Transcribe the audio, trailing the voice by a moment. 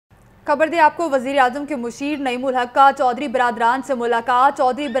खबर दे आपको, वज़ीर आज़म के मुशीर नईम-उल-हक का चौधरी बरादरान से मुलाकात।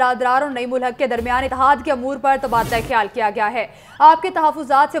 चौधरी बरादरान और नईम-उल-हक के दरमियान इत्तेहाद के अमूर पर तबादला ख्याल किया गया है। आपके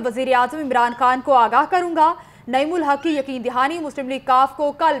तहफ़्फ़ुज़ात से वज़ीर आज़म इमरान खान को आगाह करूँगा। नईम-उल-हक की यकीन दहानी। मुस्लिम लीग काफ को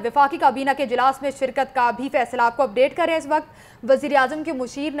कल वफाकी काबीना के इजलास में शिरकत का भी फैसला। आपको अपडेट करें, इस वक्त वज़ीर आज़म के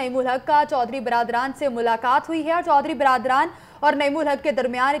मुशीर नईम-उल-हक का चौधरी बरादरान से मुलाकात हुई है और चौधरी बरादरान और नईम-उल-हक के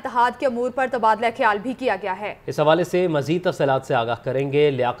दरमियान इत्तेहाद के अमूर पर तबादला ख्याल भी किया गया है। इस हवाले से मज़ीद तफ़सीलात से आगाह करेंगे।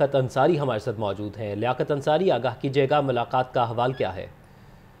 लियाकत अंसारी हमारे साथ मौजूद हैं। लियाकत अंसारी, आगाह कीजिएगा, मुलाकात का अहवाल क्या है?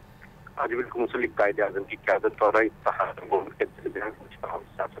 आज बिल्कुल मुस्लिम लीग कायदे आज़म की क़यादत और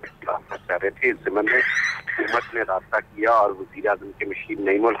चाह रहे थे। इस ज़िम्मन में हुकूमत ने रास्ता किया और वज़ीर आज़म के मुशीर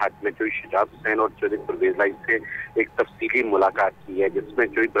नईम-उल-हक ने चौधरी शुजात हुसैन और चौधरी परवेज़ लाई से एक तफसीली मुलाकात की है, जिसमें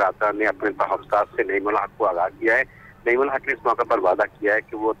चौधरी बरादरान ने अपने तहफ़्फ़ुज़ात से नईम-उल-हक को आगाह किया है। नईम-उल-हक ने इस मौके पर वादा किया है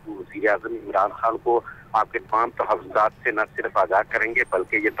कि वो वज़ीर आज़म इमरान खान को आपके तमाम तहफ़्फ़ुज़ात से न सिर्फ आगाह करेंगे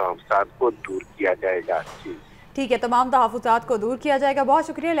बल्कि ये तहफ़्फ़ुज़ात को दूर किया जाएगा। ठीक है, तमाम तहफ़्फ़ुज़ात को दूर किया जाएगा। बहुत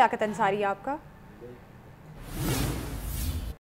शुक्रिया लियाकत अंसारी आपका।